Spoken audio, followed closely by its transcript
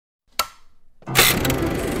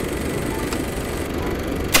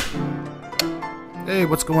Hey,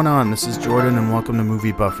 what's going on? This is Jordan and welcome to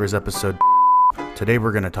Movie Buffers episode. Today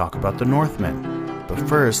we're going to talk about The Northman. But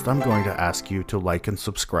first, I'm going to ask you to like and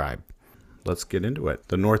subscribe. Let's get into it.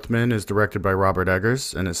 The Northman is directed by Robert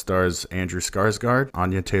Eggers, and it stars Andrew Skarsgård,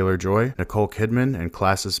 Anya Taylor-Joy, Nicole Kidman, and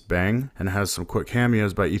Classis Bang, and has some quick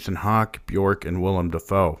cameos by Ethan Hawke, Bjork, and Willem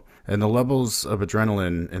Dafoe. And the levels of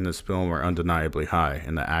adrenaline in this film are undeniably high,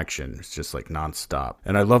 and the action is just like non-stop.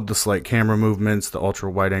 And I love the slight camera movements, the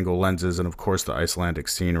ultra-wide-angle lenses, and of course the Icelandic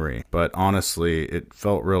scenery. But honestly, it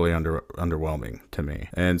felt really underwhelming to me.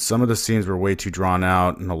 And some of the scenes were way too drawn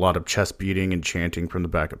out, and a lot of chest beating and chanting from the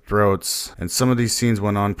back of throats. And some of these scenes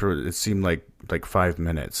went on for, it seemed like 5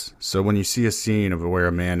 minutes. So when you see a scene of where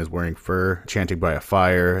a man is wearing fur, chanting by a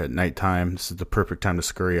fire at nighttime, this is the perfect time to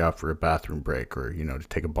scurry off for a bathroom break or, to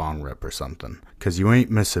take a bong rip or something. Because you ain't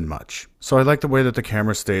missing much. So I like the way that the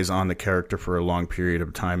camera stays on the character for a long period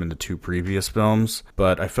of time in the two previous films,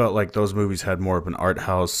 but I felt like those movies had more of an art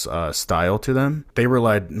house style to them. They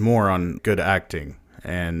relied more on good acting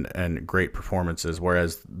and great performances,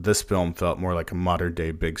 whereas this film felt more like a modern day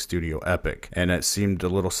big studio epic, and it seemed a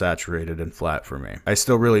little saturated and flat for me. I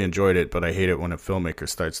still really enjoyed it, but I hate it when a filmmaker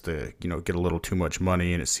starts to, get a little too much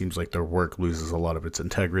money and it seems like their work loses a lot of its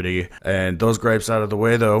integrity. And those gripes out of the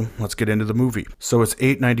way though, let's get into the movie. So it's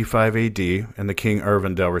 895 AD, and the King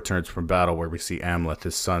Ervindel returns from battle where we see Amleth,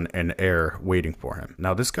 his son and heir, waiting for him.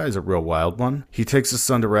 Now this guy's a real wild one. He takes his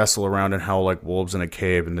son to wrestle around and howl like wolves in a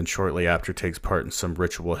cave, and then shortly after takes part in some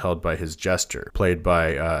ritual held by his jester, played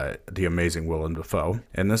by the amazing Willem Dafoe.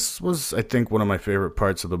 And this was, I think, one of my favorite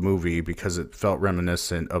parts of the movie because it felt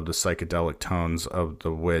reminiscent of the psychedelic tones of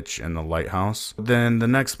The Witch and The Lighthouse. Then the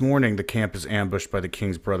next morning, the camp is ambushed by the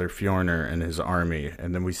king's brother Fjordur and his army,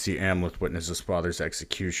 and then we see Amleth witness his father's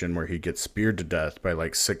execution where he gets speared to death by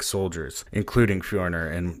like 6 soldiers, including Fjordur,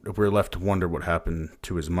 and we're left to wonder what happened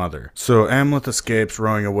to his mother. So Amleth escapes,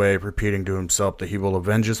 rowing away, repeating to himself that he will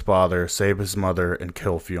avenge his father, save his mother, and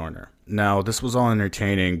kill Fjordur. Now, this was all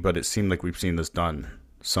entertaining, but it seemed like we've seen this done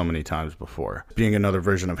so many times before. Being another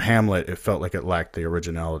version of Hamlet, it felt like it lacked the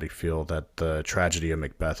originality feel that the tragedy of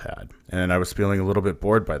Macbeth had. And I was feeling a little bit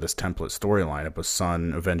bored by this template storyline of a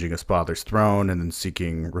son avenging his father's throne and then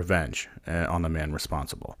seeking revenge on the man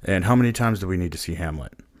responsible. And how many times do we need to see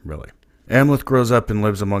Hamlet, really? Amleth grows up and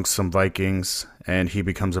lives amongst some Vikings, and he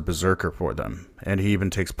becomes a berserker for them. And he even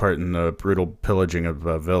takes part in the brutal pillaging of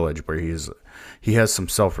a village where he has some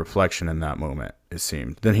self-reflection in that moment, it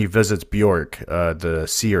seemed. Then he visits Bjork, the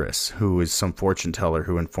seeress, who is some fortune teller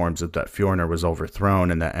who informs him that Fjordur was overthrown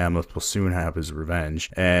and that Amleth will soon have his revenge,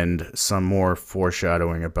 and some more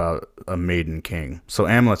foreshadowing about a maiden king. So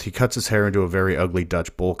Amleth, he cuts his hair into a very ugly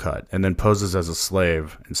Dutch bowl cut, and then poses as a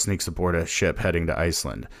slave and sneaks aboard a ship heading to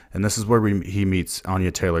Iceland. And this is where he meets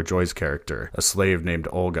Anya Taylor-Joy's character, a slave named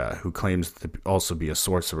Olga, who claims to also be a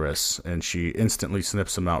sorceress, and she instantly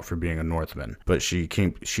sniffs him out for being a Northman, but she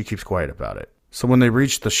keeps quiet about it. So when they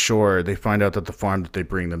reach the shore, they find out that the farm that they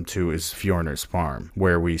bring them to is Fjornur's farm,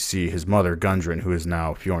 where we see his mother, Gundren, who is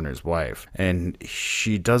now Fjornur's wife. And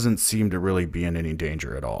she doesn't seem to really be in any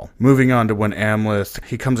danger at all. Moving on to when Amleth,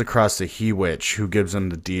 he comes across a he-witch who gives him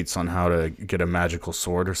the deets on how to get a magical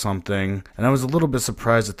sword or something. And I was a little bit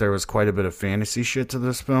surprised that there was quite a bit of fantasy shit to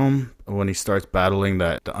this film. When he starts battling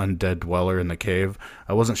the undead dweller in the cave,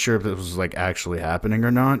 I wasn't sure if it was like actually happening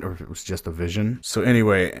or not, or if it was just a vision. So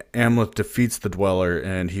anyway, Amleth defeats the dweller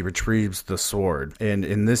and he retrieves the sword. And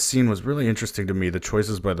in this scene was really interesting to me, the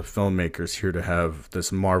choices by the filmmakers here to have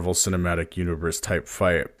this Marvel Cinematic Universe type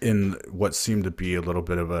fight in what seemed to be a little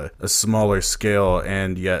bit of a smaller scale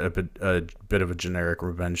and yet a bit of a generic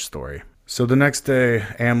revenge story. So the next day,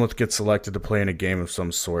 Amleth gets selected to play in a game of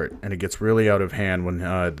some sort, and it gets really out of hand when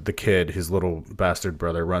the kid, his little bastard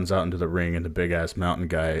brother, runs out into the ring and the big-ass mountain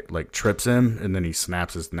guy, trips him, and then he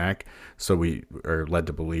snaps his neck, so we are led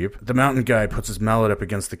to believe. The mountain guy puts his mallet up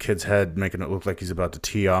against the kid's head, making it look like he's about to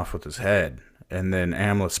tee off with his head. And then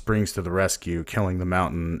Amleth springs to the rescue, killing the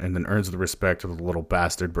mountain, and then earns the respect of the little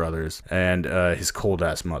bastard brothers and his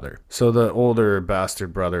cold-ass mother. So the older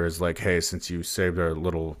bastard brother is like, hey, since you saved our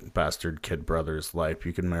little bastard kid brother's life,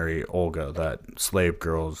 you can marry Olga, that slave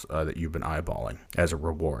girl that you've been eyeballing, as a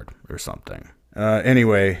reward or something.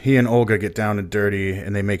 Anyway, he and Olga get down and dirty,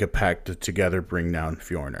 and they make a pact to together bring down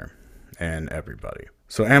Fjordur and everybody.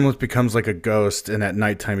 So Amleth becomes like a ghost, and at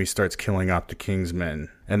nighttime he starts killing off the king's men.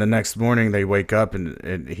 And the next morning they wake up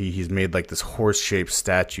and he's made like this horse-shaped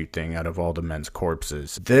statue thing out of all the men's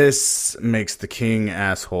corpses. This makes the king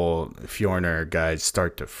asshole Fjorner guy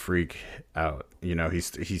start to freak out. You know,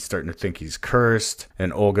 he's starting to think he's cursed,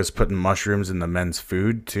 and Olga's putting mushrooms in the men's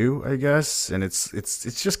food too, I guess. And it's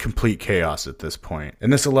just complete chaos at this point.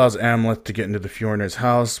 And this allows Amleth to get into the Fjorner's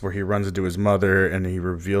house, where he runs into his mother, and he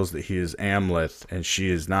reveals that he is Amleth, and she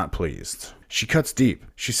is not pleased. She cuts deep.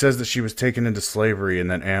 She says that she was taken into slavery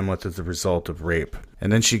and that Amleth is the result of rape.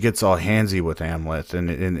 And then she gets all handsy with Amleth, and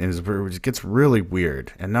it gets really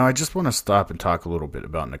weird. And now I just want to stop and talk a little bit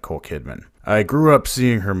about Nicole Kidman. I grew up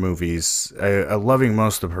seeing her movies, loving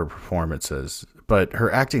most of her performances, but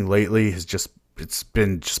her acting lately it's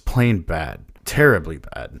been just plain bad. Terribly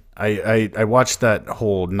bad. I watched that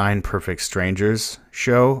whole 9 Perfect Strangers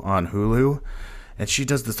show on Hulu, and she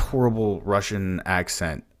does this horrible Russian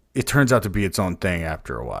accent. It turns out to be its own thing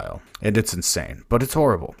after a while, and it's insane, but it's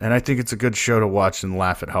horrible. And I think it's a good show to watch and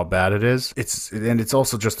laugh at how bad it is. It's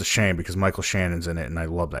also just a shame because Michael Shannon's in it, and I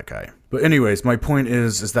love that guy. But anyways, my point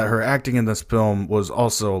is that her acting in this film was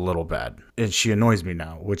also a little bad, and she annoys me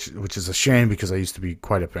now, which is a shame because I used to be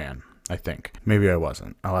quite a fan. I think. Maybe I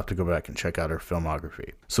wasn't. I'll have to go back and check out her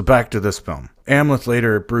filmography. So back to this film. Amleth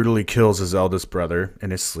later brutally kills his eldest brother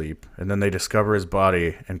in his sleep, and then they discover his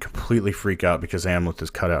body and completely freak out because Amleth has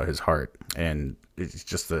cut out his heart, and it's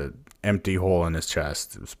just an empty hole in his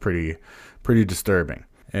chest. It was pretty disturbing.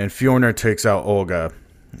 And Fjorner takes out Olga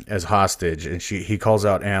as hostage, and he calls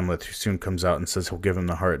out Amleth, who soon comes out and says he'll give him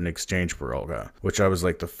the heart in exchange for Olga, which I was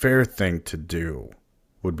like, the fair thing to do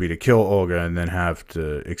would be to kill Olga and then have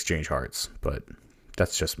to exchange hearts, but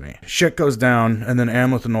that's just me. Shit goes down, and then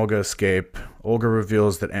Amleth and Olga escape. Olga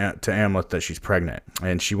reveals to Amleth that she's pregnant,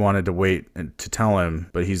 and she wanted to wait to tell him,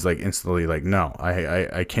 but he's like instantly like, no,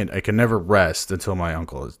 I can never rest until my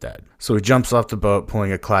uncle is dead. So he jumps off the boat,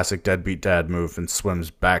 pulling a classic deadbeat dad move, and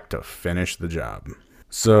swims back to finish the job.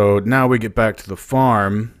 So now we get back to the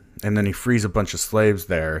farm, and then he frees a bunch of slaves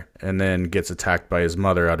there, and then gets attacked by his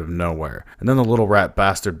mother out of nowhere. And then the little rat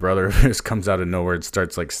bastard brother of his comes out of nowhere and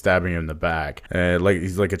starts like stabbing him in the back. Like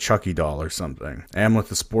he's like a Chucky doll or something.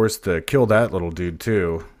 Amleth is forced to kill that little dude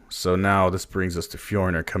too. So now this brings us to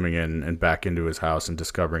Fjorner coming in and back into his house and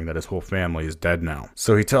discovering that his whole family is dead now.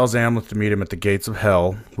 So he tells Amleth to meet him at the gates of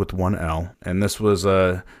hell with one L, and this was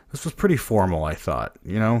pretty formal, I thought.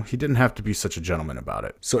 You know, he didn't have to be such a gentleman about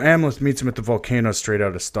it. So Amleth meets him at the volcano straight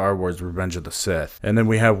out of Star Wars Revenge of the Sith, and then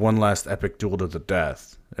we have one last epic duel to the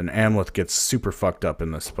death. And Amleth gets super fucked up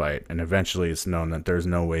in this fight, and eventually it's known that there's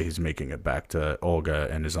no way he's making it back to Olga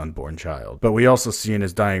and his unborn child. But we also see in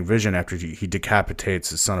his dying vision after he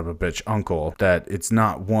decapitates his son of a bitch uncle that it's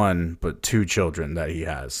not one, but 2 children that he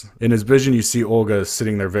has. In his vision, you see Olga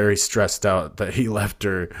sitting there very stressed out that he left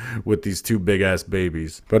her with these 2 big-ass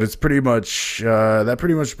babies. But it's pretty much, that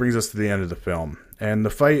pretty much brings us to the end of the film. And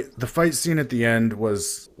the fight scene at the end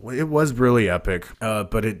was really epic,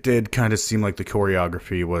 but it did kind of seem like the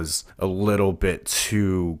choreography was a little bit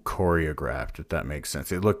too choreographed, if that makes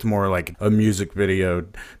sense. It looked more like a music video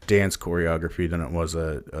dance choreography than it was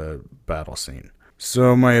a battle scene.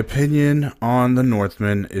 So my opinion on The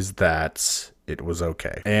Northman is that it was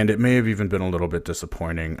okay. And it may have even been a little bit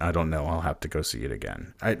disappointing. I don't know. I'll have to go see it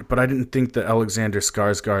again. But I didn't think that Alexander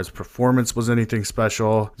Skarsgård's performance was anything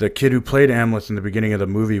special. The kid who played Amleth in the beginning of the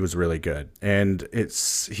movie was really good. And he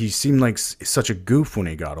seemed like such a goof when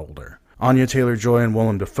he got older. Anya Taylor-Joy and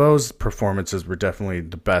Willem Dafoe's performances were definitely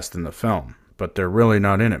the best in the film, but they're really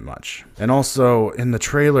not in it much. And also, in the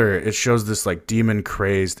trailer, it shows this like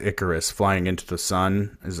demon-crazed Icarus flying into the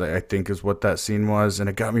sun, I think is what that scene was, and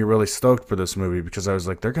it got me really stoked for this movie because I was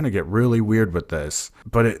like, they're gonna get really weird with this.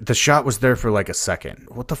 But the shot was there for like a second.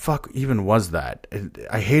 What the fuck even was that?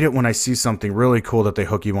 I hate it when I see something really cool that they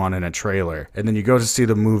hook you on in a trailer, and then you go to see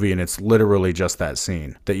the movie and it's literally just that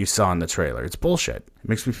scene that you saw in the trailer. It's bullshit. It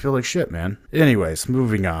makes me feel like shit, man. Anyways,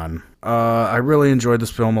 moving on. I really enjoyed this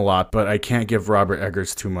film a lot, but I can't give Robert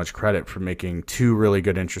Eggers too much credit for making 2 really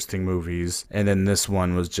good, interesting movies, and then this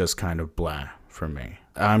one was just kind of blah for me.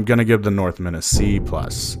 I'm gonna give The Northman a C+.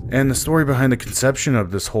 And the story behind the conception of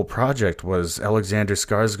this whole project was Alexander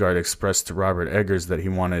Skarsgård expressed to Robert Eggers that he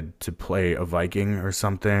wanted to play a Viking or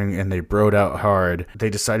something, and they broed out hard. They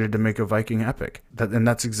decided to make a Viking epic. And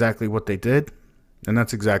that's exactly what they did, and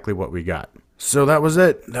that's exactly what we got. So that was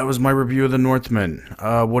it. That was my review of The Northman.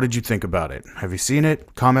 What did you think about it? Have you seen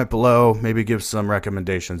it? Comment below. Maybe give some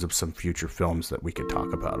recommendations of some future films that we could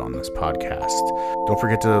talk about on this podcast. Don't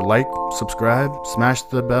forget to like, subscribe, smash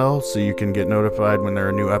the bell so you can get notified when there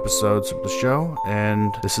are new episodes of the show.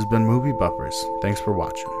 And this has been Movie Buffers. Thanks for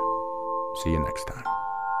watching. See you next time.